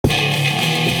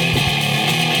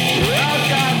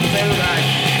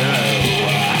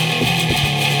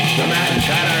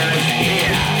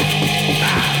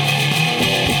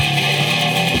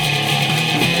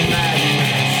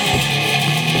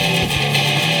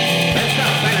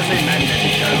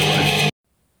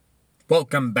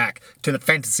Welcome back to the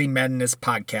Fantasy Madness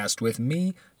Podcast with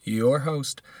me, your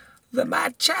host, the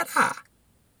Mad Chatter,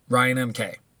 Ryan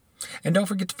MK. And don't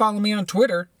forget to follow me on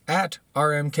Twitter at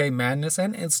RMKMadness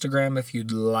and Instagram if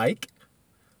you'd like.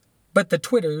 But the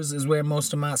Twitters is where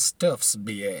most of my stuffs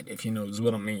be at, if you knows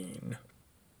what I mean.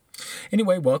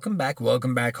 Anyway, welcome back.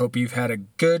 Hope you've had a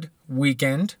good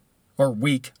weekend. Or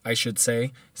week, I should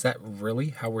say. Is that really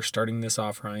how we're starting this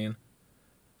off, Ryan?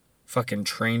 Fucking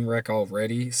train wreck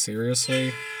already?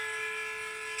 Seriously?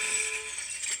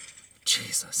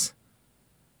 Jesus.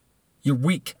 You're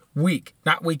weak.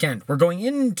 Not weekend. We're going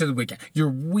into the weekend. You're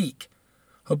weak.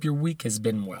 Hope your week has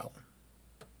been well.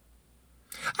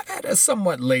 I've had a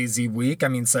somewhat lazy week.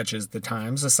 Such as the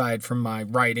times, aside from my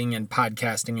writing and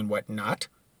podcasting and whatnot.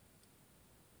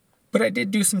 But I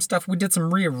did do some stuff. We did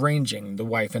some rearranging, the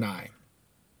wife and I.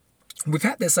 We've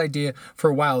had this idea for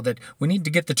a while that we need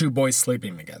to get the two boys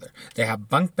sleeping together. They have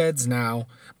bunk beds now,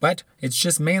 but it's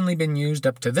just mainly been used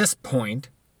up to this point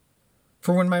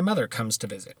for when my mother comes to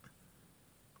visit.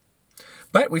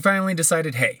 But we finally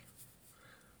decided, hey,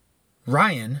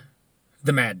 Ryan,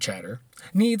 the Mad Chatter,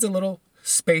 needs a little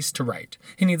space to write.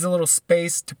 He needs a little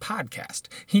space to podcast.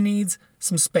 He needs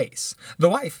some space. The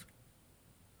wife,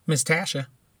 Mrs.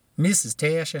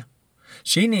 Tasha,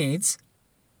 she needs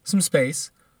some space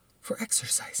for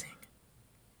exercising,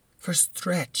 for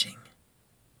stretching,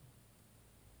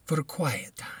 for a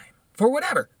quiet time, for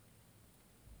whatever.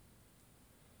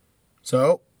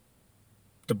 So,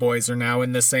 the boys are now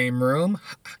in the same room,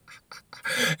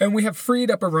 and we have freed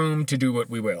up a room to do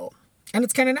what we will. And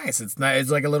it's kind of nice.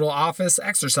 It's like a little office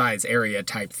exercise area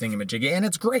type thingamajiggy, and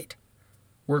it's great.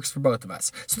 Works for both of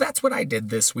us. So that's what I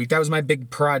did this week. That was my big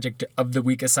project of the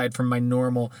week, aside from my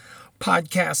normal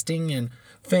podcasting and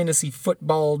fantasy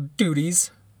football duties.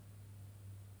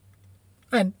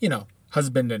 And,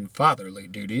 husband and fatherly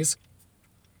duties.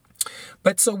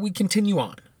 But so we continue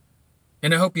on.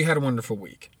 And I hope you had a wonderful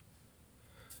week.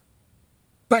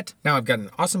 But now I've got an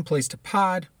awesome place to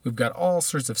pod. We've got all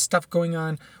sorts of stuff going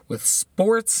on with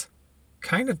sports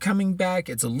kind of coming back.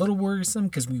 It's a little worrisome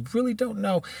because we really don't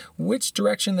know which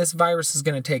direction this virus is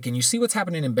going to take. And you see what's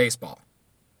happening in baseball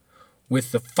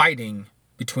with the fighting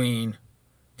between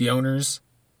the owners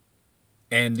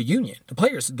and the union, the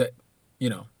players,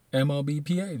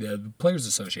 MLBPA, the Players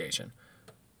Association.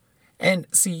 And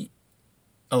see,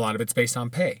 a lot of it's based on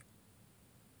pay.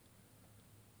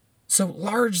 So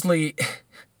largely,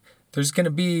 there's going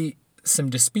to be some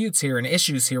disputes here and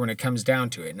issues here when it comes down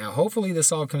to it. Now, hopefully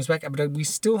this all comes back, but we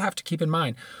still have to keep in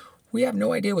mind, we have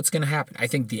no idea what's going to happen. I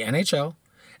think the NHL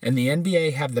and the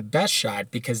NBA have the best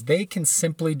shot because they can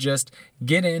simply just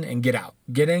get in and get out.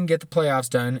 Get in, get the playoffs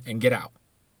done, and get out.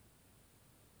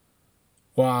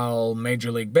 While Major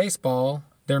League Baseball,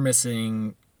 they're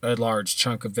missing a large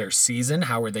chunk of their season.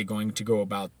 How are they going to go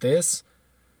about this?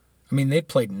 They've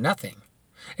played nothing.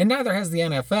 And neither has the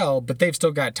NFL, but they've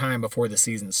still got time before the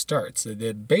season starts.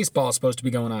 The baseball is supposed to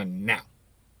be going on now.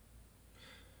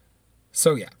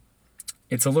 So yeah,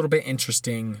 it's a little bit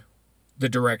interesting the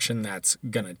direction that's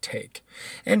going to take.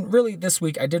 And really this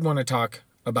week I did want to talk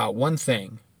about one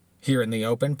thing here in the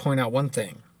open, point out one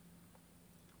thing.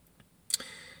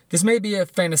 This may be a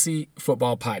fantasy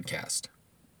football podcast.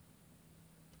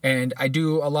 And I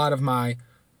do a lot of my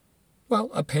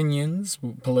opinions,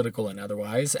 political and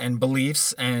otherwise, and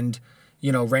beliefs and,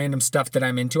 random stuff that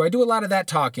I'm into. I do a lot of that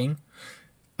talking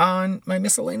on my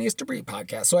Miscellaneous Debris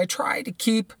podcast. So I try to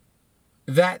keep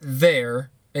that there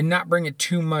and not bring it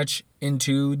too much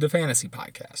into the fantasy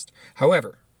podcast.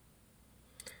 However,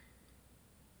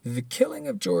 the killing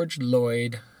of George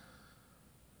Floyd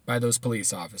by those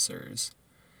police officers,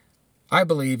 I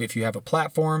believe if you have a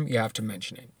platform, you have to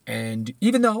mention it. And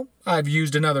even though I've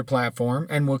used another platform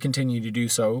and will continue to do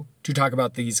so to talk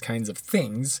about these kinds of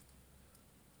things,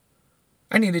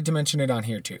 I needed to mention it on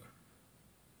here too.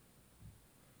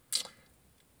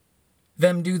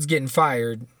 Them dudes getting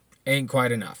fired ain't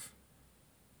quite enough.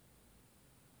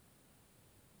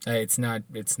 It's not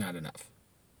enough.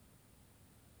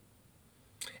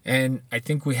 And I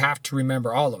think we have to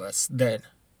remember, all of us, that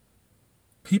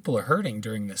people are hurting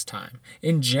during this time.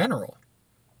 In general,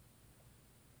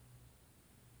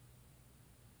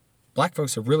 Black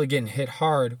folks are really getting hit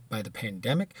hard by the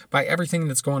pandemic, by everything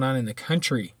that's going on in the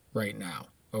country right now,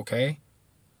 okay?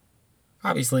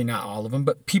 Obviously not all of them,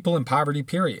 but people in poverty,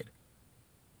 period.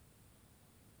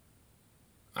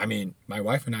 My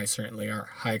wife and I certainly are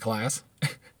high class.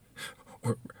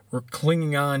 We're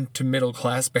clinging on to middle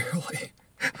class barely.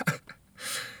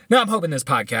 Now, I'm hoping this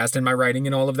podcast and my writing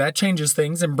and all of that changes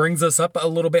things and brings us up a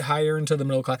little bit higher into the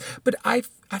middle class. But I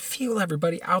feel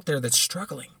everybody out there that's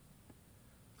struggling.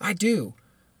 I do.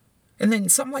 And then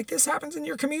something like this happens in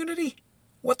your community?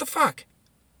 What the fuck?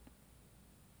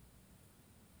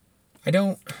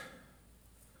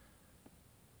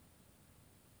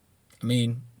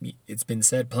 It's been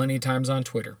said plenty of times on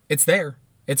Twitter. It's there.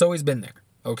 It's always been there,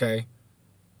 okay?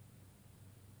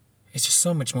 It's just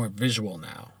so much more visual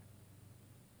now.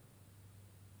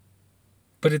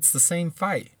 But it's the same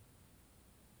fight.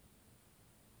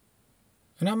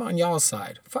 And I'm on y'all's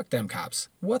side. Fuck them cops.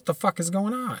 What the fuck is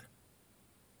going on?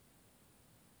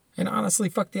 And honestly,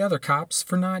 fuck the other cops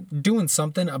for not doing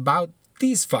something about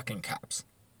these fucking cops.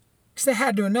 Because they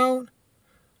had to have known.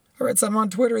 I read something on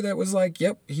Twitter that was like,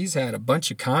 yep, he's had a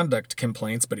bunch of conduct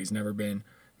complaints, but he's never been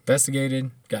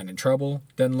investigated, gotten in trouble,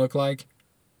 doesn't look like.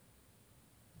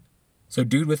 So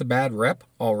dude with a bad rep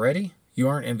already? You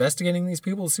aren't investigating these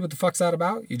people to see what the fuck's that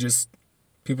about? You just,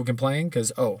 people complain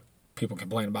because, people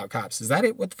complain about cops. Is that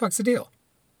it? What the fuck's the deal?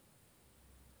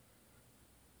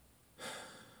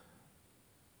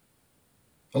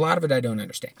 A lot of it I don't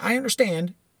understand. I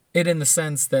understand it in the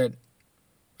sense that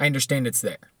I understand it's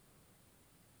there.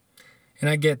 And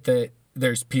I get that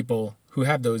there's people who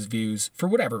have those views for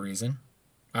whatever reason.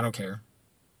 I don't care.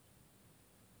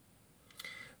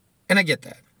 And I get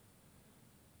that.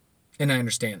 And I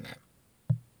understand that.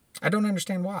 I don't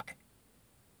understand why.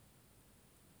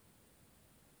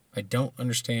 I don't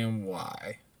understand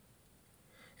why.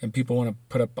 And people want to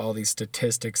put up all these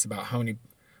statistics about how many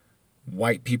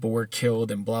white people were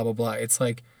killed and blah, blah, blah. It's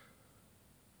like,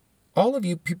 all of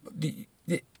you people,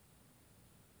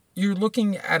 you're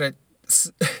looking at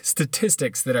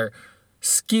statistics that are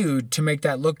skewed to make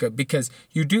that look good, because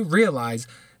you do realize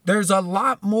there's a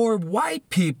lot more white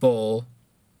people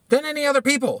than any other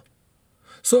people.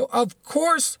 So, of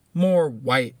course, more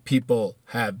white people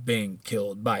have been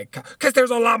killed by cops, because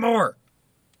there's a lot more.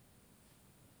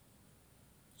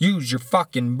 Use your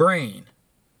fucking brain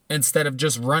instead of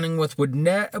just running with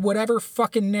whatever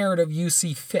fucking narrative you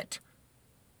see fit.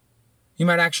 You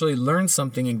might actually learn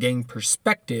something and gain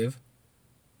perspective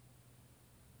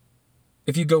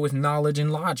if you go with knowledge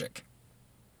and logic.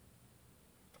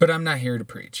 But I'm not here to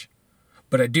preach.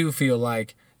 But I do feel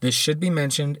like this should be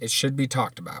mentioned. It should be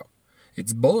talked about.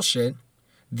 It's bullshit.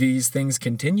 These things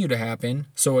continue to happen,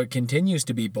 so it continues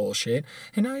to be bullshit.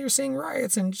 And now you're seeing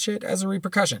riots and shit as a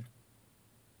repercussion.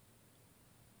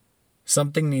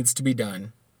 Something needs to be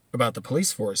done about the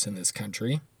police force in this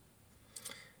country.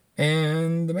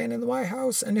 And the man in the White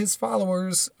House and his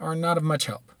followers are not of much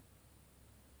help.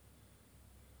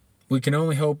 We can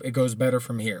only hope it goes better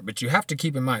from here. But you have to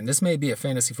keep in mind, this may be a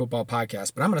fantasy football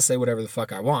podcast, but I'm going to say whatever the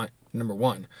fuck I want, number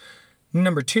one.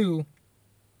 Number two,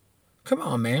 come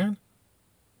on, man.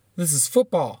 This is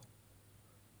football.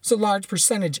 It's a large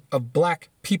percentage of black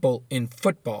people in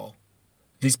football.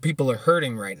 These people are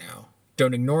hurting right now.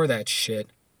 Don't ignore that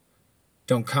shit.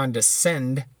 Don't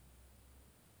condescend.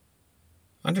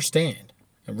 Understand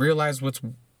and realize what's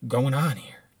going on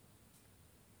here.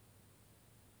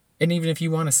 And even if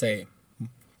you want to say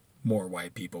more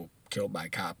white people killed by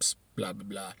cops, blah, blah,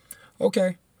 blah.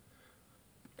 Okay.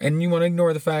 And you want to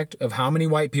ignore the fact of how many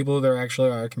white people there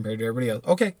actually are compared to everybody else.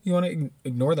 Okay, you want to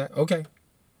ignore that. Okay.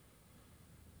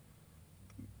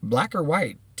 Black or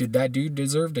white, did that dude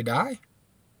deserve to die?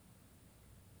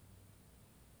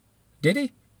 Did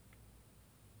he?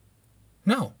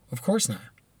 No, of course not.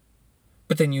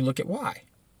 But then you look at why.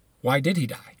 Why did he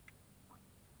die?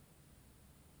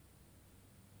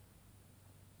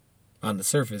 On the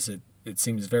surface, it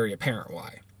seems very apparent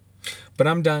why. But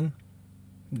I'm done.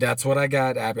 That's what I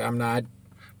got. I'm not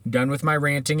done with my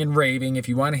ranting and raving. If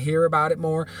you want to hear about it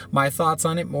more, my thoughts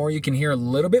on it more, you can hear a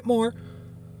little bit more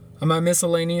on my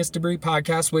Miscellaneous Debris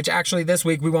podcast, which actually this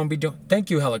week we won't be doing.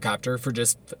 Thank you, helicopter, for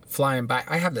just flying by.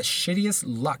 I have the shittiest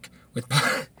luck with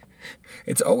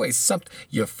it's always something.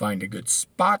 You find a good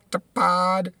spot to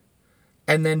pod,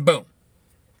 and then boom.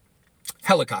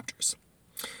 Helicopters.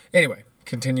 Anyway,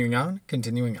 continuing on.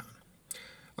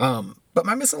 But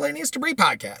my Miscellaneous Debris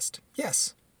podcast,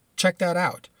 yes, check that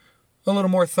out. A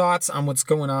little more thoughts on what's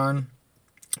going on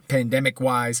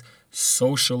pandemic-wise,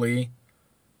 socially.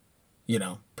 You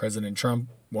know, President Trump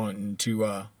wanting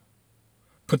to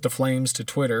put the flames to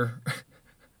Twitter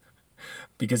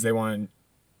because they wanted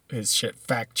his shit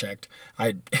fact-checked.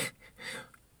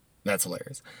 That's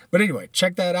hilarious. But anyway,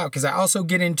 check that out, because I also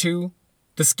get into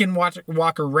the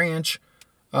Skinwalker Ranch.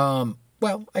 I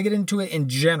get into it in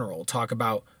general, talk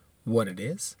about what it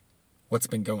is, what's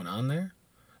been going on there.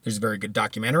 There's a very good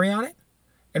documentary on it.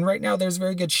 And right now there's a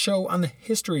very good show on the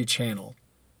History Channel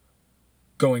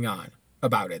going on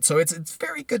about it. So it's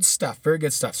very good stuff, very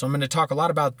good stuff. So I'm going to talk a lot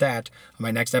about that on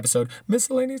my next episode,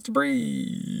 Miscellaneous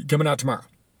Debris, coming out tomorrow.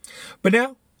 But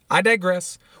now I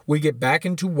digress. We get back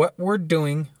into what we're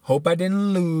doing. Hope I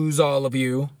didn't lose all of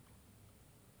you.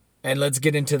 And let's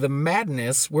get into the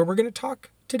madness where we're going to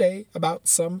talk today about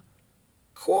some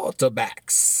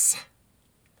quarterbacks.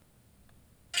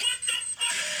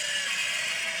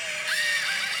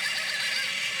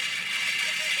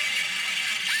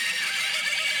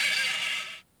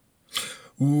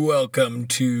 Welcome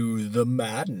to the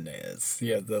madness.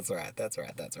 Yes, that's right.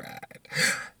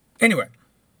 Anyway,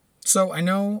 so I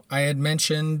know I had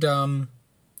mentioned that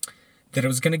I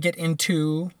was going to get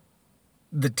into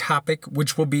the topic,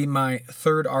 which will be my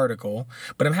third article,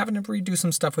 but I'm having to redo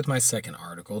some stuff with my second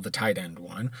article, the tight end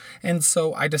one. And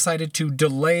so I decided to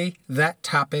delay that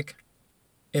topic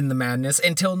in the madness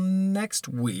until next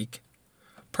week,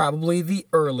 probably the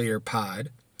earlier pod.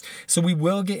 So we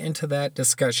will get into that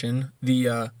discussion,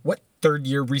 the what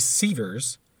third-year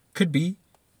receivers could be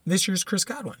this year's Chris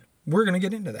Godwin. We're going to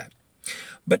get into that.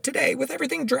 But today, with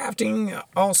everything drafting,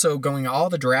 also going all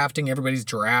the drafting, everybody's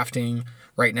drafting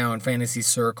right now in fantasy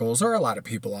circles, or a lot of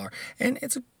people are. And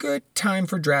it's a good time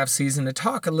for draft season to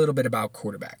talk a little bit about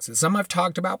quarterbacks. Some I've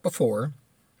talked about before,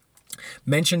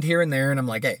 mentioned here and there, and I'm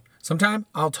like, hey, sometime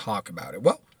I'll talk about it.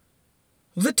 Well,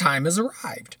 the time has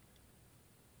arrived.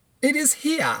 It is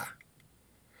here.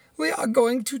 We are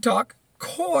going to talk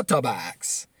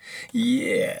quarterbacks.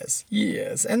 Yes.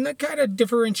 And the kind of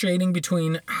differentiating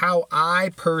between how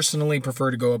I personally prefer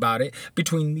to go about it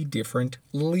between the different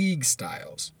league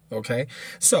styles. Okay?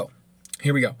 So,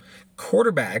 here we go.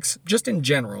 Quarterbacks, just in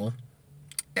general,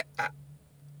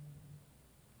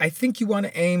 I think you want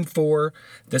to aim for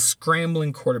the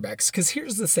scrambling quarterbacks. Because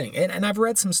here's the thing, and I've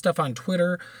read some stuff on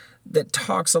Twitter that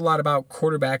talks a lot about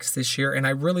quarterbacks this year, and I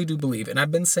really do believe, and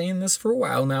I've been saying this for a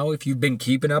while now, if you've been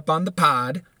keeping up on the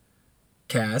podcast.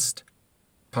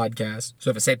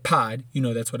 So if I say pod, you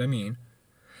know that's what I mean.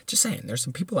 Just saying, there's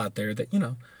some people out there that,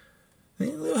 it'll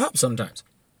help sometimes.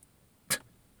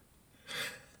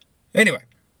 Anyway,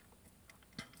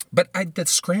 but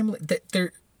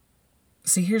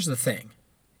see, here's the thing.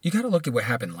 You got to look at what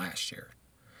happened last year.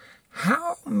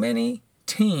 How many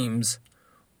teams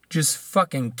just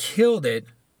fucking killed it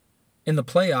in the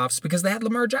playoffs because they had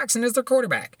Lamar Jackson as their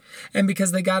quarterback and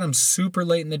because they got him super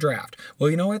late in the draft? Well,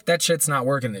 you know what? That shit's not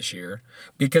working this year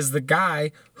because the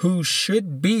guy who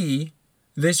should be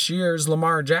this year's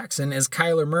Lamar Jackson is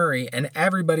Kyler Murray, and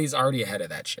everybody's already ahead of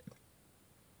that shit.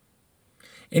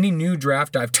 Any new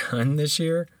draft I've done this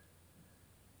year,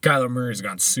 Kyler Murray's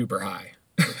gone super high.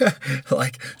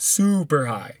 Like, super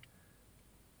high.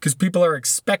 Because people are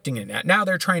expecting it. Now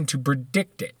they're trying to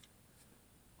predict it.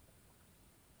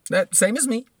 That same as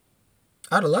me.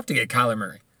 I'd have loved to get Kyler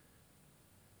Murray.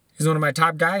 He's one of my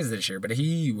top guys this year, but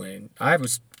he went.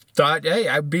 Thought, hey,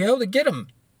 I'd be able to get him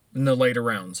in the later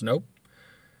rounds. Nope.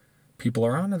 People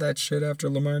are onto that shit after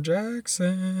Lamar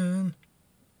Jackson.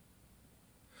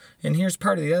 And here's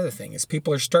part of the other thing is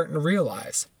people are starting to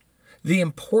realize the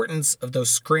importance of those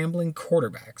scrambling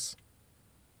quarterbacks.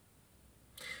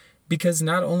 Because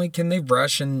not only can they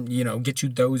rush and, get you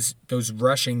those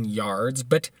rushing yards,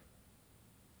 but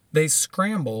they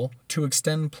scramble to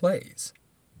extend plays,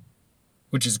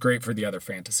 which is great for the other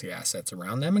fantasy assets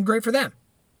around them and great for them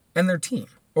and their team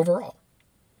overall.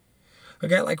 A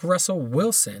guy like Russell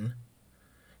Wilson,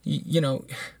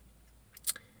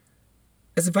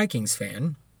 as a Vikings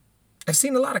fan, I've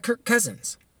seen a lot of Kirk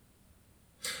Cousins.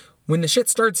 When the shit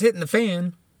starts hitting the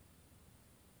fan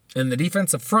and the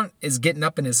defensive front is getting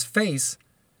up in his face,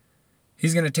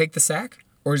 he's going to take the sack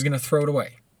or he's going to throw it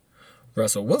away.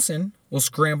 Russell Wilson will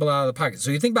scramble out of the pocket.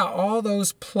 So you think about all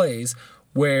those plays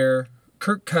where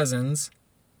Kirk Cousins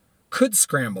could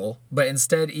scramble, but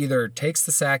instead either takes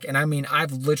the sack, and I mean,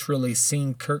 I've literally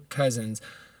seen Kirk Cousins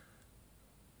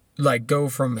go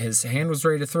from his hand was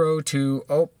ready to throw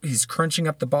to, he's crunching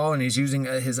up the ball and he's using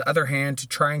his other hand to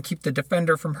try and keep the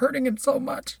defender from hurting him so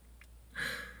much.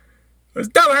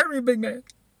 Don't hurt me, big man.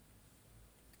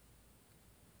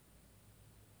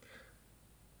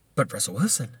 But Russell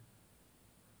Wilson,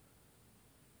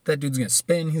 that dude's going to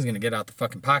spin. He's going to get out the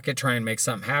fucking pocket, try and make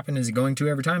something happen. Is he going to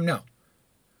every time? No.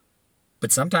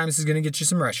 But sometimes he's going to get you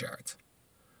some rush yards.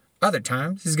 Other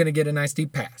times, he's going to get a nice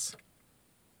deep pass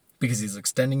because he's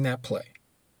extending that play.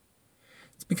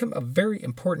 It's become a very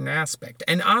important aspect.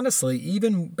 And honestly,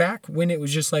 even back when it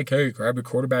was just like, hey, grab your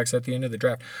quarterbacks at the end of the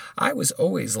draft, I was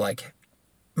always like,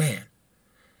 man,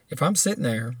 if I'm sitting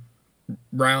there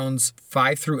rounds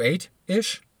 5 through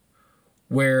 8-ish,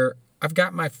 where I've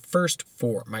got my first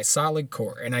 4, my solid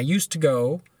core, and I used to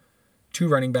go 2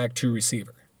 running back, 2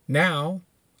 receiver. Now,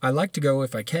 I like to go,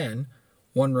 if I can,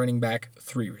 1 running back,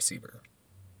 3 receiver.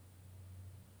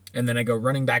 And then I go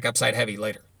running back upside heavy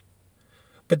later.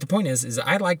 But the point is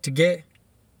I like to get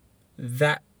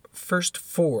that first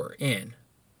 4 in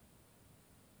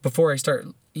before I start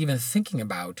even thinking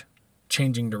about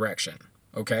changing direction,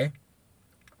 okay?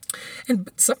 And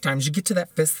sometimes you get to that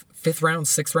fifth round,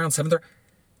 sixth round, seventh round,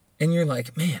 and you're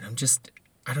like, man,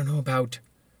 I don't know about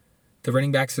the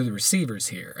running backs or the receivers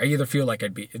here. I either feel like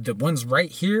I'd be the ones right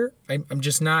here. I'm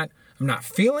not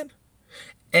feeling,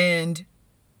 and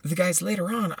the guys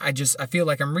later on, I feel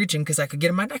like I'm reaching because I could get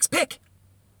in my next pick.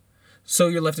 So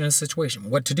you're left in a situation.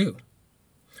 What to do?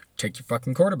 Take your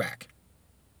fucking quarterback.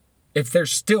 If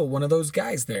there's still one of those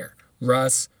guys there,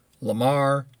 Russ,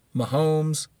 Lamar,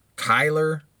 Mahomes,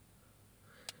 Kyler.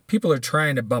 People are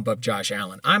trying to bump up Josh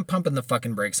Allen. I'm pumping the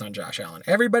fucking brakes on Josh Allen.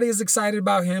 Everybody is excited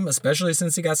about him, especially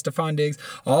since he got Stephon Diggs.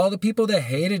 All the people that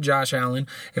hated Josh Allen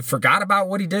have forgot about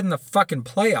what he did in the fucking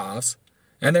playoffs,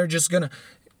 and they're just gonna...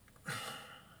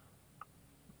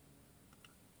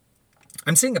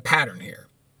 I'm seeing a pattern here.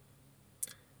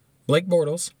 Blake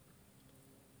Bortles,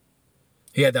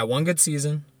 he had that one good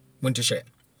season, went to shit.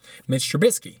 Mitch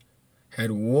Trubisky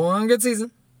had one good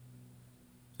season,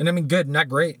 and I mean good, not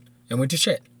great, and went to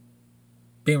shit.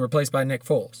 Being replaced by Nick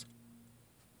Foles.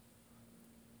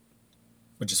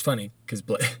 Which is funny, because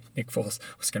Nick Foles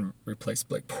was going to replace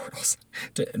Blake Bortles.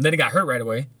 And then he got hurt right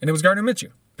away, and it was Gardner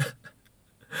Minshew.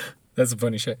 That's some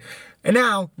funny shit. And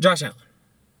now, Josh Allen.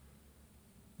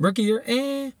 Rookie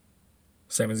year,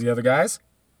 same as the other guys.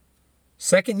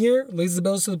 Second year, leads the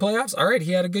Bills to the playoffs. All right,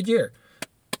 he had a good year.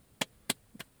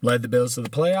 Led the Bills to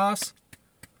the playoffs.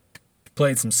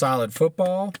 Played some solid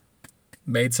football.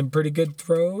 Made some pretty good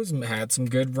throws and had some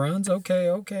good runs. Okay.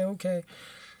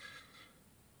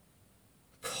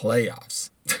 Playoffs.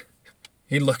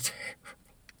 He looked...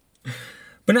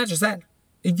 But not just that.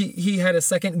 He had a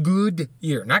second good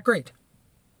year. Not great.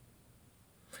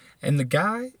 And the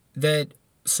guy that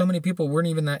so many people weren't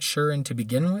even that sure in to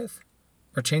begin with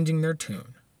are changing their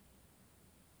tune.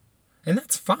 And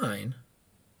that's fine.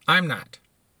 I'm not.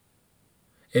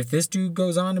 If this dude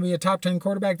goes on to be a top 10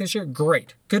 quarterback this year,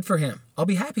 great. Good for him. I'll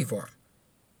be happy for him.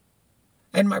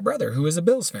 And my brother, who is a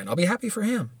Bills fan, I'll be happy for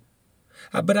him.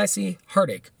 But I see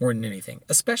heartache more than anything,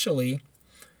 especially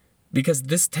because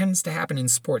this tends to happen in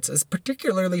sports, as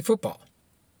particularly football.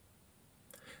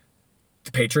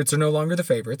 The Patriots are no longer the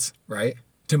favorites, right?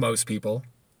 To most people.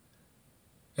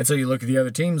 And so you look at the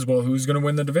other teams, well, who's going to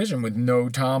win the division with no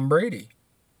Tom Brady?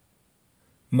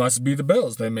 Must be the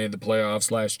Bills. They made the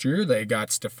playoffs last year. They got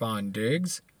Stephon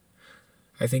Diggs.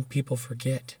 I think people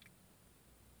forget.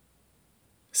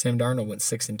 Sam Darnold went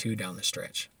 6-2 down the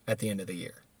stretch at the end of the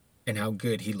year. And how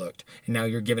good he looked. And now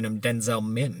you're giving him Denzel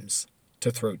Mims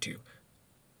to throw to.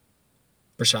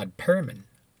 Rashad Perriman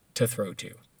to throw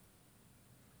to.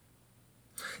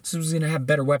 So he's going to have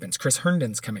better weapons. Chris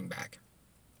Herndon's coming back.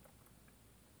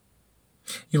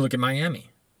 You look at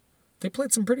Miami. They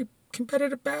played some pretty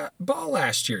competitive ball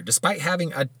last year, despite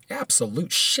having an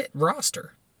absolute shit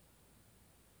roster.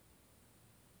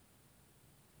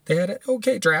 They had an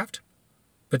okay draft,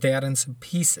 but they had in some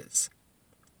pieces.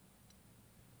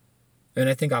 And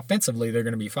I think offensively they're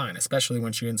going to be fine, especially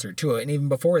once you insert Tua. And even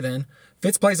before then,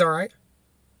 Fitz plays all right.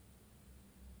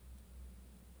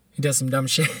 He does some dumb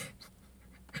shit.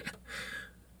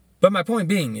 But my point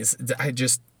being is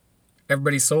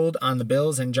everybody's sold on the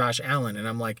Bills and Josh Allen. And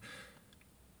I'm like,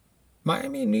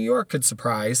 Miami and New York could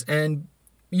surprise. And,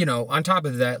 on top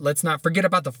of that, let's not forget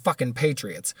about the fucking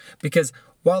Patriots. Because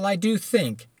while I do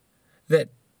think that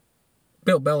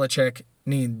Bill Belichick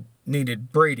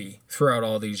needed Brady throughout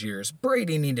all these years,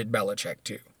 Brady needed Belichick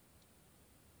too.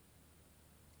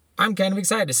 I'm kind of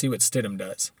excited to see what Stidham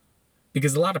does.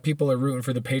 Because a lot of people are rooting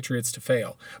for the Patriots to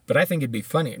fail. But I think it'd be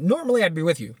funny. Normally I'd be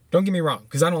with you. Don't get me wrong,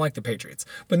 because I don't like the Patriots.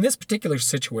 But in this particular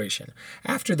situation,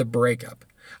 after the breakup,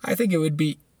 I think it would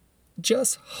be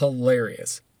just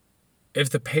hilarious if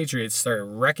the Patriots started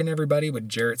wrecking everybody with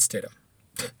Jarrett Stidham.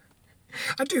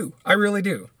 I do. I really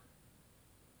do.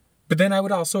 But then I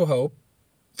would also hope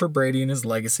for Brady and his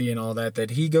legacy and all that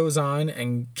he goes on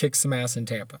and kicks some ass in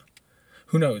Tampa.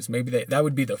 Who knows? Maybe that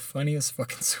would be the funniest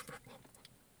fucking Super Bowl.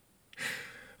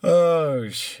 Oh,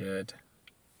 shit.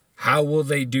 How will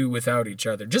they do without each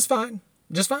other? Just fine.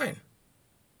 Just fine.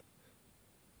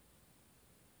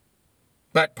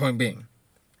 But point being,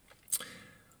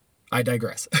 I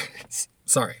digress.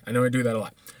 Sorry, I know I do that a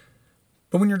lot.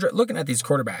 But when you're looking at these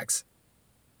quarterbacks,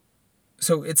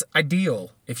 so it's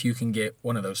ideal if you can get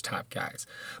one of those top guys.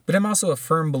 But I'm also a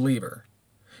firm believer.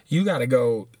 You got to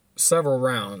go several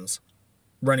rounds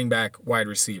running back, wide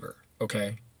receiver,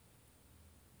 okay?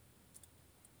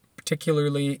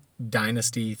 Particularly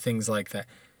dynasty, things like that.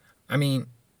 I mean,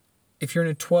 if you're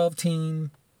in a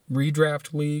 12-team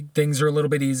redraft league, things are a little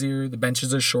bit easier. The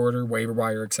benches are shorter, waiver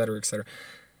wire, et cetera, et cetera.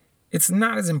 It's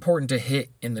not as important to hit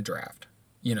in the draft,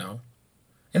 you know?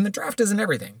 And the draft isn't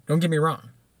everything, don't get me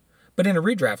wrong. But in a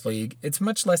redraft league, it's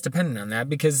much less dependent on that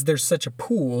because there's such a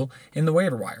pool in the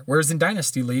waiver wire. Whereas in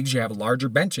dynasty leagues, you have larger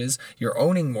benches, you're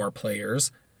owning more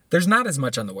players. There's not as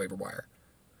much on the waiver wire.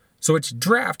 So its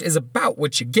draft is about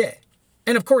what you get.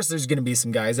 And of course, there's going to be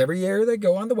some guys every year that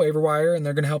go on the waiver wire and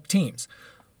they're going to help teams.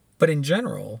 But in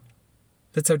general,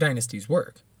 that's how dynasties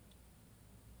work.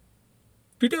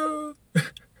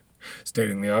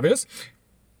 Stating the obvious.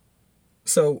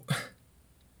 So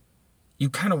you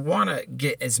kind of want to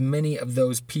get as many of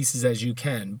those pieces as you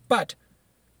can, but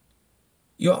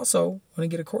you also want to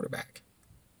get a quarterback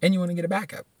and you want to get a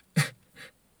backup.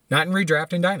 Not in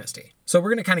redraft and dynasty. So we're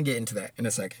going to kind of get into that in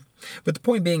a second. But the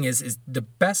point being is the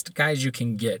best guys you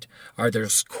can get are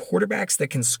those quarterbacks that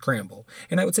can scramble.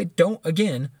 And I would say don't,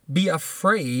 again, be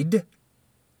afraid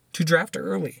to draft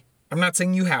early. I'm not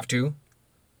saying you have to.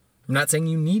 I'm not saying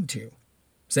you need to.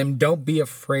 I'm saying don't be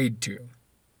afraid to.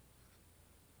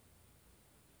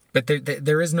 But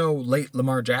there is no late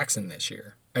Lamar Jackson this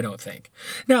year, I don't think.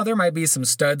 Now, there might be some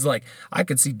studs, like I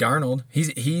could see Darnold.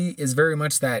 He is very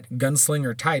much that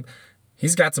gunslinger type.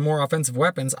 He's got some more offensive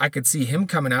weapons. I could see him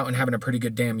coming out and having a pretty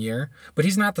good damn year. But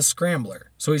he's not the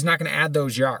scrambler, so he's not going to add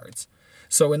those yards.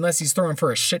 So unless he's throwing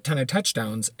for a shit ton of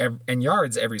touchdowns and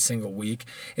yards every single week,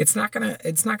 it's not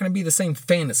gonna be the same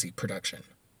fantasy production.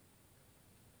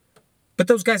 But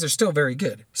those guys are still very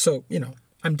good. So,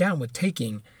 I'm down with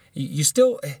taking.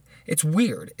 It's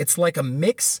weird. It's like a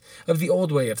mix of the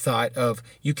old way of thought of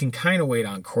you can kind of wait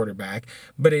on quarterback,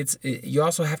 but you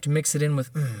also have to mix it in with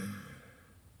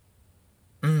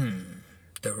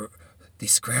the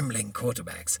scrambling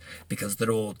quarterbacks because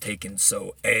they're all taken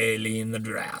so early in the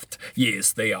draft.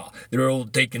 Yes, they are. They're all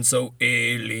taken so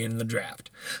early in the draft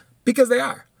because they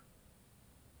are.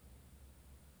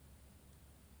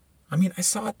 I mean, I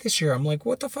saw it this year. I'm like,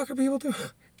 what the fuck are people doing?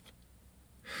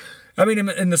 I mean,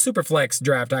 in the Superflex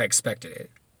draft, I expected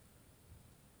it.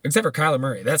 Except for Kyler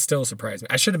Murray. That still surprised me.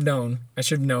 I should have known. I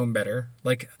should have known better.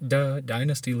 Like,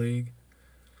 Dynasty League.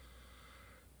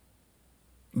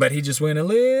 But he just went a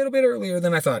little bit earlier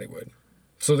than I thought he would.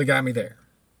 So they got me there.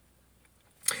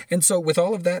 And so with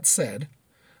all of that said,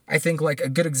 I think like a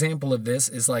good example of this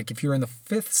is like if you're in the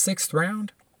 5th, 6th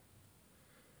round,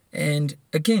 and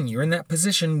again, you're in that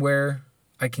position where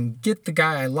I can get the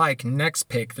guy I like next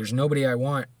pick. There's nobody I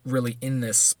want really in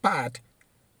this spot.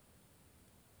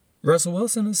 Russell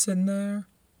Wilson is sitting there.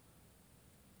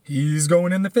 He's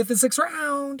going in the 5th and 6th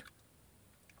round.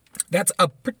 That's a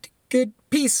pretty good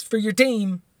piece for your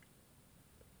team.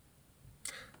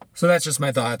 So that's just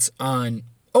my thoughts on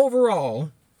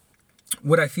overall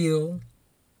what I feel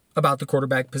about the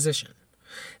quarterback position.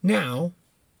 Now,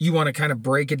 you want to kind of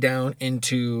break it down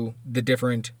into the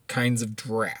different kinds of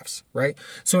drafts, right?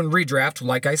 So in redraft,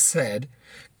 like I said,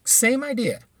 same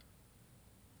idea.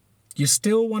 You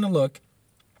still want to look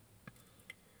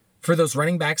for those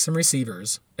running backs and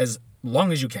receivers as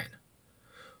long as you can.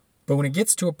 But when it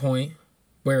gets to a point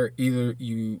where either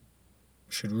you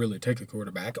should really take a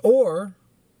quarterback or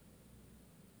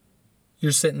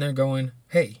you're sitting there going,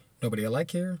 hey, nobody I like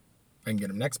here. I can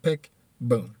get him next pick.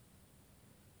 Boom.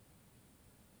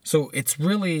 So it's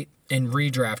really, in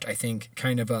redraft, I think,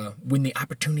 kind of when the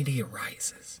opportunity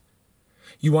arises,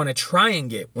 you want to try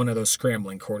and get one of those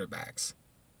scrambling quarterbacks.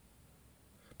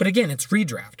 But again, it's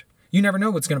redraft. You never know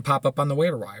what's going to pop up on the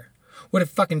waiver wire. What if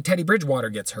fucking Teddy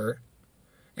Bridgewater gets hurt?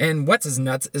 And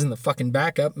what's-his-nuts isn't the fucking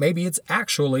backup. Maybe it's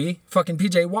actually fucking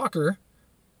PJ Walker,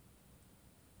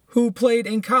 who played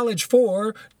in college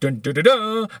for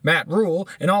Matt Rule,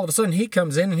 and all of a sudden he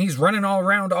comes in and he's running all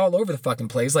around all over the fucking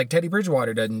place like Teddy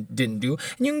Bridgewater didn't do,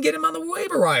 and you can get him on the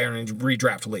waiver wire in a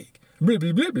redraft league. Blah,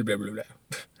 blah, blah, blah, blah, blah.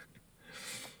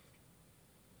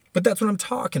 But that's what I'm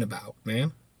talking about,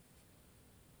 man.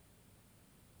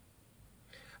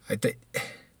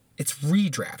 It's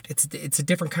redraft. It's a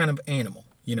different kind of animal,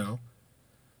 Well,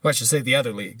 I should say the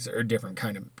other leagues are different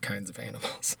kinds of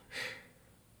animals.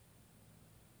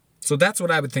 So that's what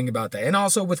I would think about that. And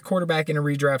also with quarterback in a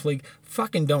redraft league,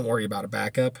 fucking don't worry about a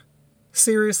backup.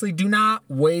 Seriously, do not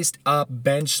waste a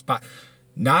bench spot.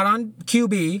 Not on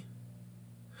QB,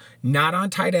 not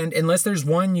on tight end, unless there's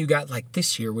one you got like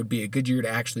this year would be a good year to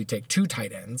actually take 2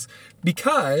 tight ends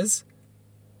because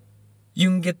you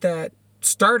can get that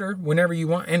starter whenever you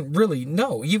want. And really,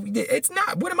 no, it's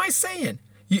not. What am I saying?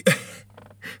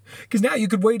 Because now you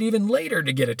could wait even later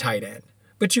to get a tight end,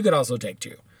 but you could also take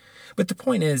 2. But the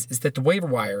point is that the waiver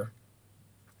wire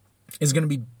is going to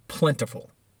be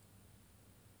plentiful.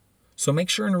 So make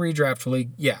sure in a redraft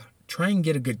league, try and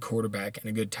get a good quarterback and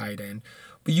a good tight end,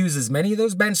 but use as many of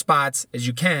those bench spots as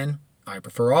you can, I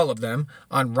prefer all of them,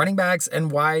 on running backs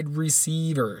and wide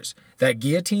receivers. That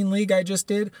guillotine league I just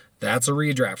did, that's a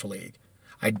redraft league.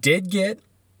 I did get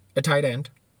a tight end.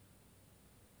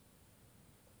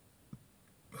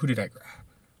 Who did I grab?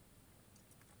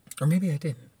 Or maybe I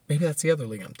didn't. Maybe that's the other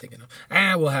league I'm thinking of.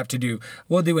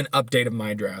 We'll do an update of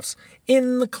my drafts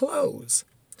in the close.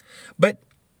 But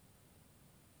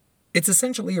it's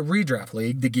essentially a redraft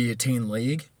league, the guillotine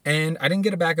league, and I didn't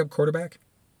get a backup quarterback.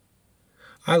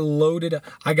 I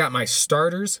got my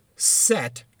starters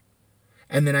set,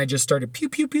 and then I just started pew,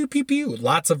 pew, pew, pew, pew.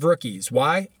 Lots of rookies.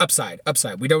 Why? Upside.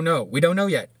 We don't know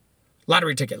yet.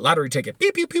 Lottery ticket.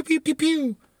 Pew, pew, pew, pew, pew,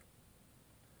 pew.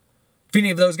 If any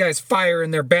of those guys fire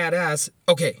and they're badass,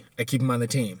 okay, I keep them on the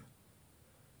team.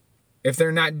 If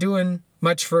they're not doing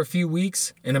much for a few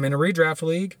weeks and I'm in a redraft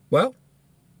league, well,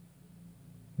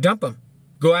 dump them.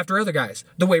 Go after other guys.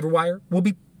 The waiver wire will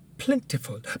be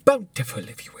plentiful, bountiful,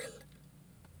 if you will.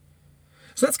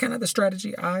 So that's kind of the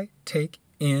strategy I take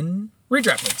in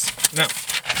redraft leagues. Now,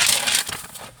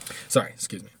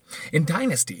 in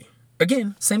Dynasty,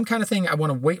 again, same kind of thing. I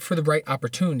want to wait for the right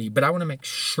opportunity, but I want to make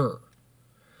sure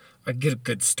I get a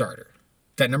good starter.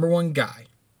 That number one guy.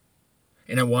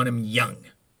 And I want him young.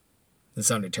 That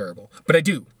sounded terrible. But I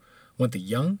do want the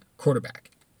young quarterback.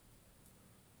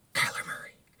 Kyler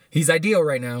Murray. He's ideal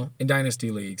right now in Dynasty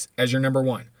leagues as your number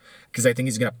one. Because I think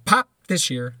he's going to pop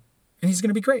this year. And he's going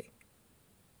to be great.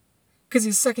 Because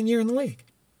he's second year in the league.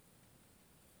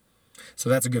 So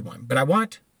that's a good one. But I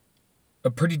want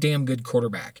a pretty damn good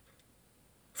quarterback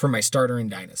for my starter in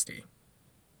Dynasty.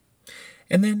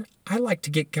 And then I like to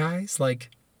get guys like,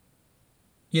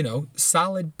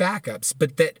 solid backups,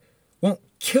 but that won't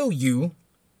kill you.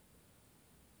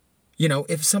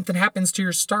 If something happens to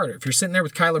your starter, if you're sitting there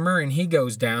with Kyler Murray and he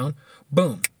goes down,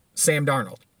 boom, Sam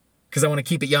Darnold. Because I want to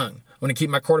keep it young. I want to keep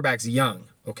my quarterbacks young,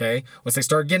 okay? Once they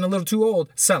start getting a little too old,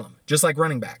 sell them, just like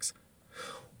running backs.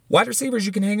 Wide receivers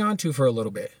you can hang on to for a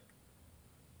little bit.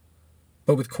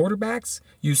 But with quarterbacks,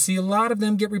 you see a lot of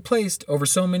them get replaced over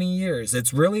so many years.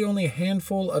 It's really only a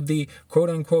handful of the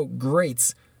quote-unquote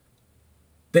greats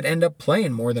that end up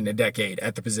playing more than a decade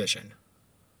at the position.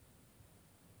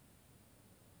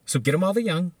 So get them while they're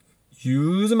young.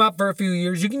 Use them up for a few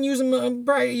years. You can use them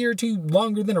probably a year or two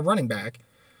longer than a running back.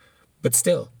 But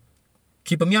still,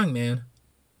 keep them young, man.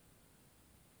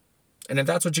 And if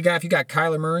that's what you got, if you got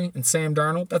Kyler Murray and Sam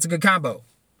Darnold, that's a good combo.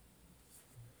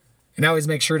 And I always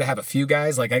make sure to have a few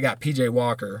guys, like I got P.J.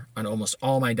 Walker on almost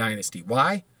all my Dynasty.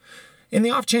 Why? In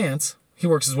the off chance, he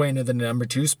works his way into the number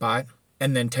 2 spot,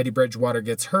 and then Teddy Bridgewater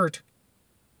gets hurt.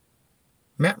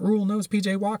 Matt Rule knows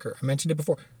P.J. Walker. I mentioned it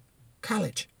before.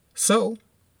 College. So,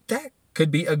 that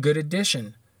could be a good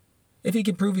addition if he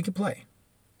can prove he can play.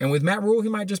 And with Matt Rule, he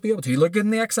might just be able to. He looked good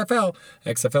in the XFL.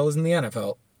 XFL is in the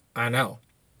NFL. I know.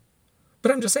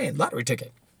 But I'm just saying, lottery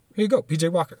ticket. Here you go, P.J.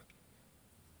 Walker.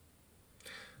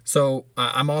 So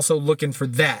I'm also looking for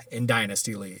that in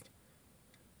Dynasty League.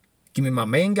 Give me my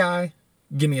main guy,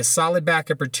 give me a solid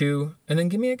backup or two, and then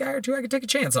give me a guy or two I can take a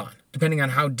chance on, depending on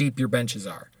how deep your benches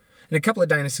are. In a couple of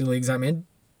Dynasty Leagues I'm in,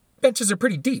 benches are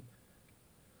pretty deep.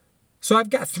 So I've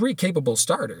got 3 capable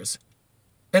starters,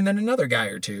 and then another guy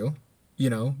or two,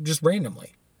 just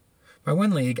randomly. My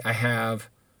one league, I have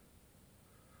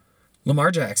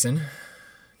Lamar Jackson,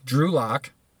 Drew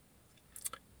Lock,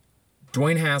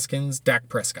 Dwayne Haskins, Dak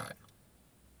Prescott.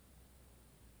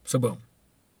 So boom.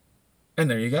 And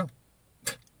there you go.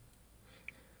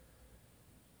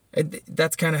 And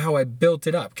that's kind of how I built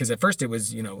it up. Because at first it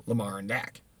was, Lamar and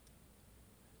Dak.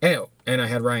 And I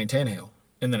had Ryan Tannehill.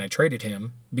 And then I traded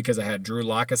him because I had Drew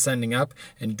Lock ascending up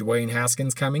and Dwayne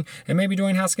Haskins coming. And maybe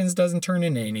Dwayne Haskins doesn't turn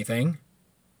into anything.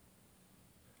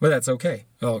 But that's okay.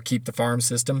 I'll keep the farm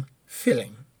system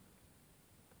filling.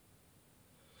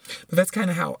 But that's kind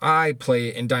of how I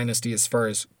play in Dynasty as far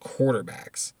as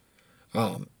quarterbacks.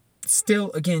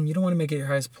 Still, again, you don't want to make it your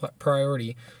highest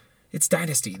priority. It's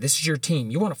Dynasty. This is your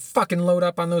team. You want to fucking load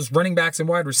up on those running backs and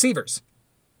wide receivers.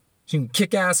 So you can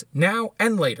kick ass now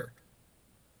and later.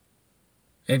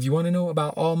 And if you want to know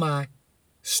about all my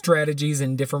strategies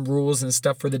and different rules and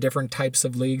stuff for the different types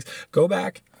of leagues, go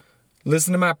back,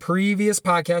 listen to my previous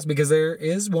podcast, because there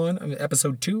is one,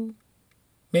 episode 2,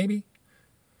 maybe,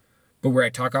 but where I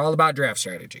talk all about draft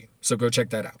strategy. So go check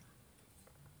that out.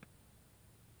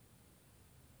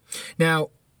 Now,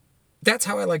 that's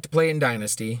how I like to play in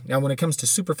Dynasty. Now, when it comes to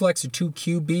Superflex or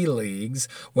 2QB leagues,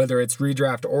 whether it's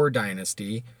redraft or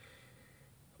Dynasty,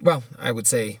 well, I would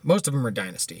say most of them are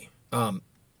Dynasty.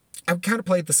 I would kind of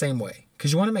play it the same way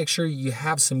because you want to make sure you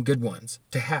have some good ones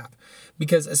to have.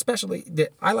 Because especially,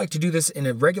 I like to do this in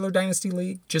a regular Dynasty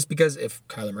League just because if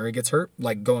Kyler Murray gets hurt,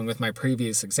 like going with my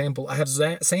previous example, I have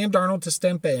Sam Darnold to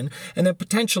step in and then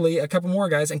potentially a couple more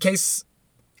guys in case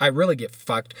I really get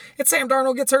fucked. And Sam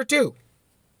Darnold gets hurt too.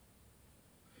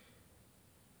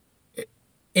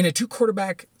 In a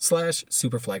 2-quarterback /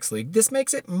 Superflex league, this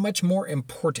makes it much more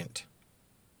important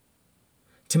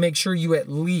to make sure you at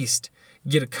least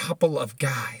get a couple of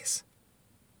guys.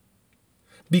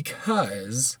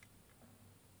 Because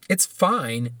it's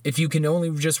fine if you can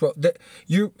only just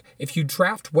if you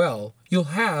draft well, you'll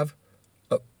have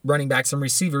running backs and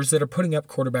receivers that are putting up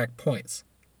quarterback points.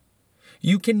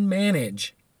 You can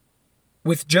manage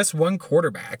with just one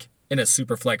quarterback in a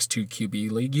Superflex 2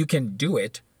 QB league. You can do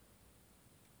it.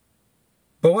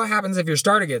 But what happens if your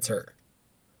starter gets hurt?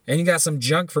 And you got some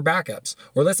junk for backups.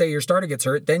 Or let's say your starter gets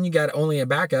hurt, then you got only a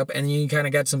backup, and you kind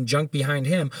of got some junk behind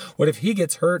him. What if he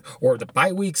gets hurt, or the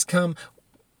bye weeks come?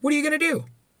 What are you going to do?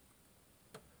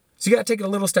 So you got to take it a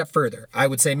little step further. I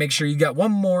would say make sure you got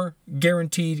one more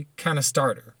guaranteed kind of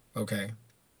starter, okay?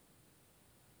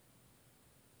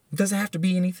 It doesn't have to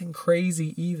be anything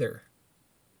crazy either.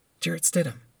 Jarrett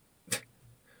Stidham.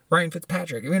 Ryan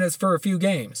Fitzpatrick. I mean, it's for a few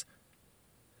games.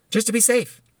 Just to be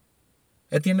safe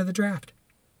at the end of the draft.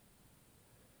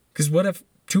 Because what if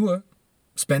Tua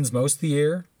spends most of the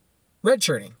year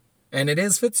redshirting? And it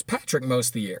is Fitzpatrick most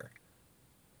of the year.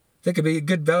 That could be a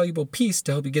good, valuable piece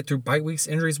to help you get through bye weeks,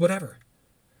 injuries, whatever.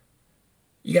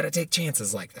 You got to take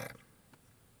chances like that.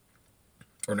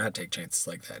 Or not take chances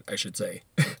like that, I should say.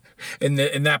 in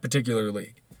that particular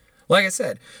league. Like I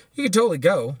said, you could totally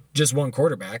go just one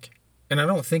quarterback. And I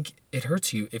don't think it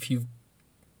hurts you if you've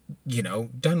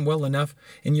done well enough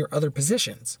in your other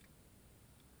positions.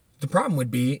 The problem would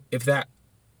be if that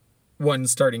one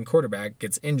starting quarterback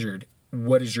gets injured,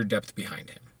 what is your depth behind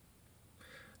him?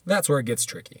 That's where it gets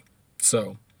tricky.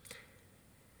 So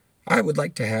I would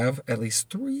like to have at least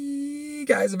 3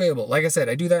 guys available. Like I said,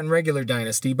 I do that in regular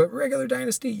Dynasty, but regular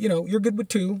Dynasty, you're good with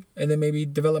 2 and then maybe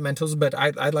developmentals, but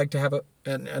I'd like to have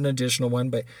an additional one,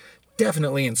 but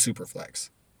definitely in Superflex.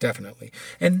 Definitely.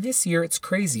 And this year it's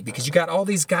crazy because you got all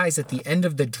these guys at the end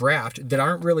of the draft that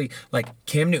aren't really like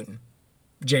Cam Newton,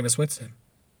 Jameis Winston,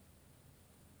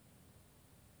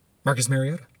 Marcus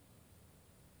Mariota.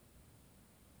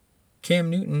 Cam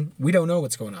Newton, we don't know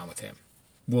what's going on with him.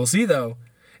 We'll see though.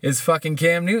 Is fucking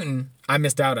Cam Newton. I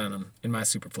missed out on him in my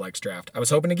Superflex draft. I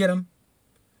was hoping to get him.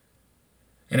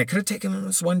 And I could have taken him in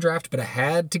this one draft, but I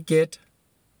had to get,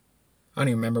 I don't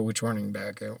even remember which running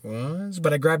back it was,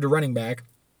 but I grabbed a running back.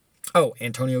 Oh,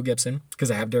 Antonio Gibson,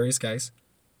 because I have Darius Geis.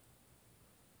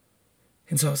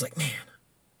 And so I was like, man,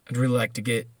 I'd really like to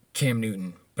get Cam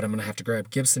Newton, but I'm going to have to grab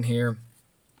Gibson here.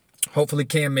 Hopefully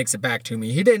Cam makes it back to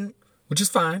me. He didn't, which is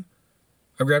fine.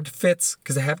 I grabbed Fitz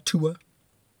because I have Tua.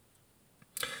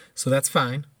 So that's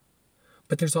fine.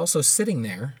 But there's also sitting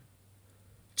there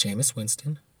Jameis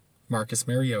Winston, Marcus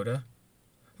Mariota.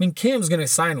 I mean, Cam's going to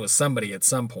sign with somebody at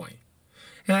some point.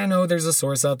 And I know there's a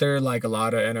source out there, like a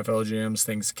lot of NFL GMs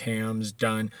thinks Cam's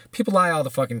done. People lie all the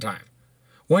fucking time.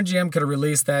 One GM could have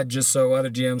released that just so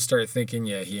other GMs start thinking,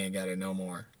 yeah, he ain't got it no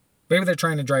more. Maybe they're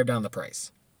trying to drive down the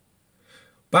price.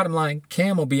 Bottom line,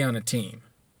 Cam will be on a team.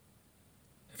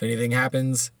 If anything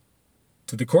happens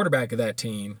to the quarterback of that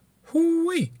team,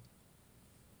 hoo-wee.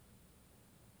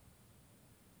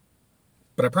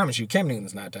 But I promise you, Cam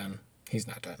Newton's not done. He's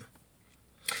not done.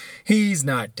 He's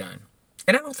not done.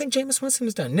 And I don't think Jameis Winston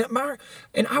is done.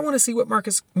 And I want to see what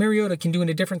Marcus Mariota can do in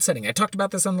a different setting. I talked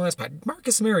about this on the last pod.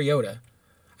 Marcus Mariota,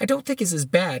 I don't think is as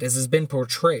bad as has been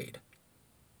portrayed.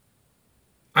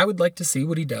 I would like to see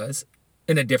what he does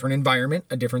in a different environment,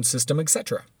 a different system,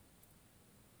 etc.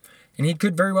 And he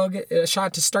could very well get a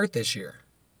shot to start this year.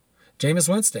 Jameis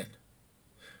Winston.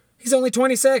 He's only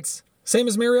 26, same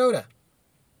as Mariota.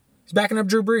 He's backing up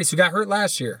Drew Brees, who got hurt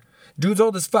last year. Dude's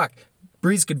old as fuck.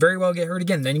 Brees could very well get hurt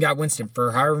again. Then you got Winston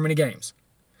for however many games.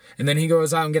 And then he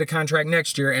goes out and get a contract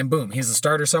next year, and boom, he's a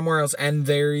starter somewhere else, and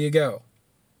there you go.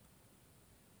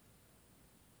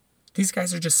 These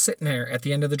guys are just sitting there at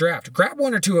the end of the draft. Grab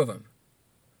 1 or 2 of them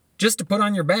just to put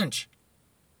on your bench.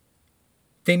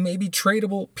 They may be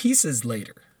tradable pieces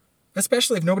later,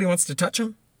 especially if nobody wants to touch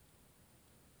them.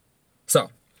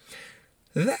 So,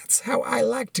 that's how I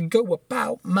like to go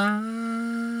about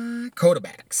my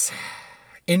quarterbacks.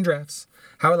 In drafts,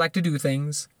 how I like to do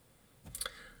things.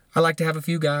 I like to have a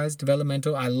few guys,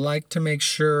 developmental. I like to make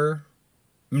sure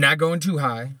I'm not going too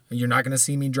high. You're not going to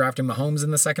see me drafting Mahomes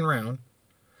in the second round.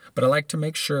 But I like to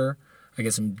make sure I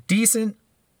get some decent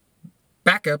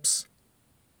backups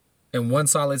and 1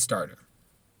 solid starter.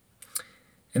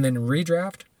 And then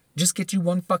redraft, just get you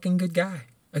one fucking good guy.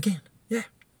 Again, yeah,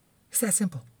 it's that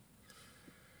simple.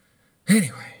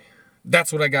 Anyway,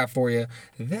 that's what I got for you.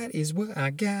 That is what I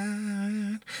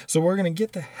got. So we're going to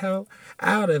get the hell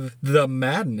out of the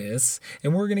madness,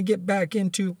 and we're going to get back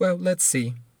into, well, let's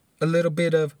see, a little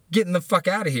bit of getting the fuck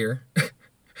out of here,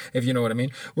 if you know what I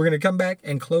mean. We're going to come back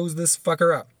and close this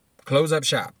fucker up. Close up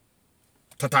shop.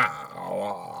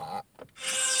 Ta-ta.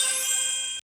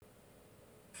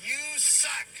 You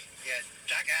suck, you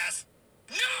jackass.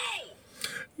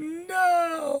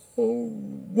 No!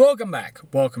 Welcome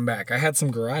back. I had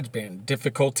some GarageBand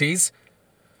difficulties,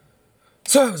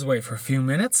 so I was away for a few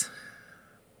minutes.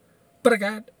 But I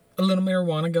got a little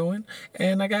marijuana going,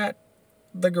 and I got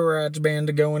the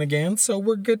GarageBand going again, so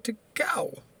we're good to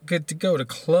go. Good to go to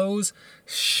close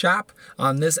shop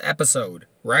on this episode,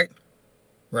 right?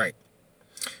 Right.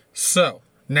 So,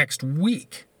 next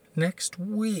week, I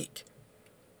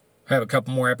have a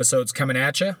couple more episodes coming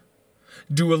at you.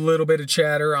 Do a little bit of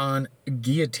chatter on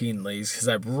Guillotine Leagues, because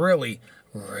I really,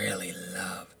 really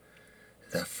love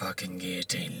the fucking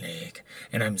Guillotine League.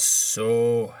 And I'm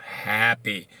so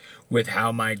happy with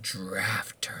how my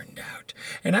draft turned out.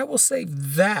 And I will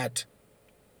save that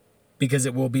because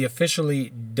it will be officially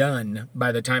done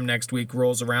by the time next week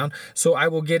rolls around. So I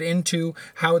will get into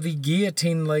how the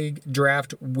Guillotine League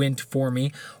draft went for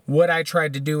me, what I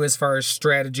tried to do as far as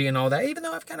strategy and all that, even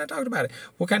though I've kind of talked about it.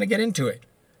 We'll kind of get into it.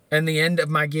 And the end of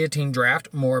my Guillotine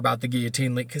draft, more about the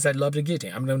Guillotine League, because I love the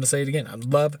Guillotine. I'm going to say it again. I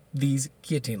love these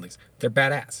Guillotine Leagues. They're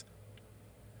badass.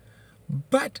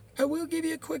 But I will give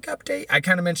you a quick update. I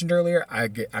kind of mentioned earlier, I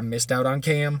missed out on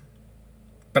Cam,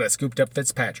 but I scooped up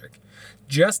Fitzpatrick.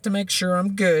 Just to make sure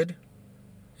I'm good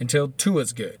until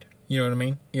Tua's good. You know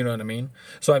what I mean?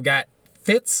 So I've got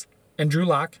Fitz and Drew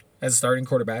Lock as starting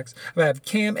quarterbacks. I have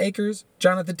Cam Akers,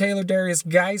 Jonathan Taylor, Darius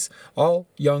Geis, all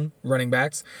young running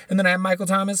backs. And then I have Michael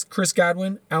Thomas, Chris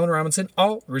Godwin, Allen Robinson,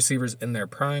 all receivers in their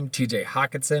prime. TJ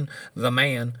Hockenson, the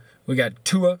man. We got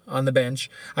Tua on the bench.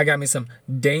 I got me some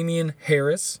Damian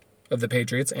Harris of the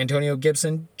Patriots, Antonio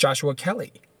Gibson, Joshua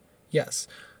Kelly. Yes.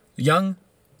 Young,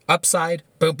 upside,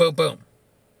 boom, boom, boom.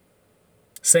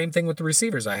 Same thing with the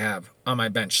receivers I have on my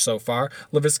bench so far.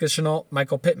 Laviska Shenault,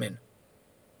 Michael Pittman.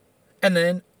 And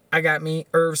then I got me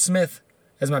Irv Smith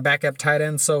as my backup tight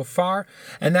end so far.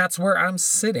 And that's where I'm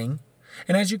sitting.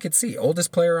 And as you can see,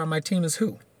 oldest player on my team is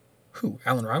who?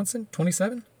 Allen Robinson,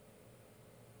 27?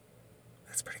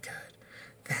 That's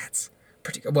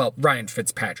pretty good. Well, Ryan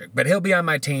Fitzpatrick. But he'll be on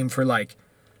my team for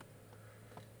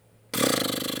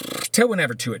till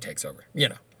whenever Tua takes over,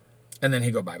 And then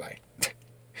he go bye-bye.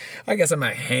 I guess I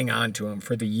might hang on to him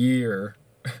for the year,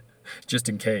 just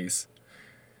in case.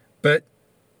 But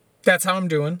that's how I'm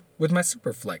doing with my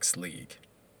Superflex League,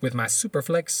 with my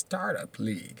Superflex Startup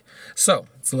League. So,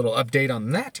 it's a little update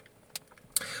on that.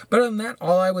 But other than that,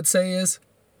 all I would say is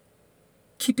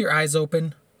keep your eyes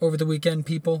open over the weekend,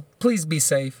 people. Please be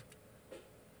safe.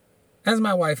 As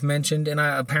my wife mentioned, and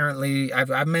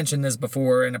I've mentioned this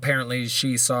before, and apparently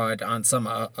she saw it on some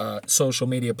social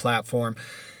media platform.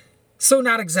 So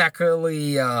not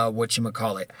exactly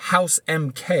House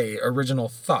MK original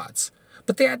thoughts.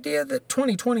 But the idea that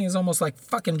 2020 is almost like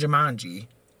fucking Jumanji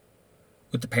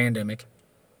with the pandemic.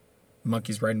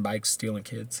 Monkeys riding bikes, stealing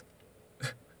kids.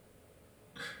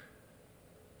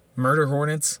 Murder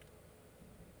hornets.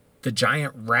 The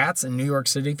giant rats in New York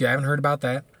City, if you haven't heard about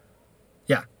that.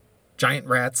 Yeah, giant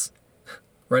rats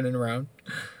running around.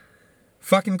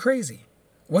 Fucking crazy.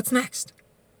 What's next?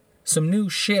 Some new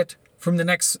shit from the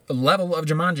next level of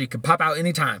Jumanji could pop out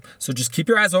anytime. So just keep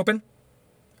your eyes open.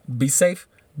 Be safe.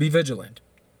 Be vigilant.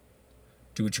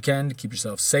 Do what you can to keep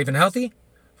yourself safe and healthy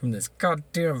from this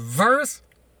goddamn virus.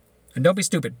 And don't be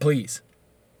stupid, please.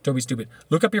 Don't be stupid.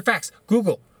 Look up your facts.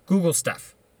 Google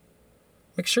stuff.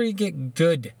 Make sure you get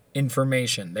good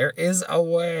information. There is a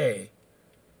way.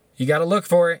 You got to look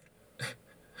for it.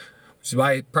 Which is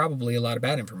why probably a lot of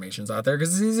bad information's out there,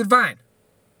 because it's easy to find.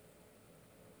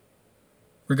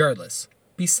 Regardless,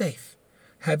 be safe.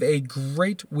 Have a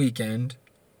great weekend.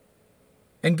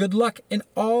 And good luck in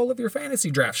all of your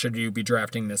fantasy drafts should you be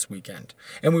drafting this weekend.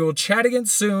 And we will chat again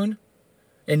soon,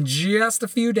 in just a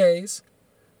few days.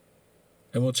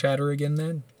 And we'll chatter again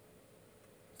then.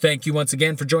 Thank you once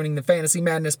again for joining the Fantasy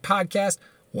Madness podcast.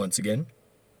 Once again,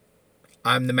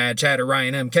 I'm the Mad Chatter,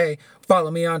 Ryan MK.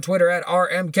 Follow me on Twitter at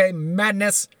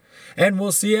RMKMadness. And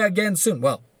we'll see you again soon.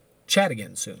 Well, chat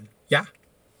again soon. Yeah?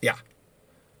 Yeah.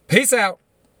 Peace out.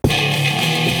 Welcome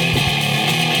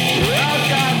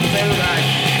to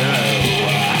the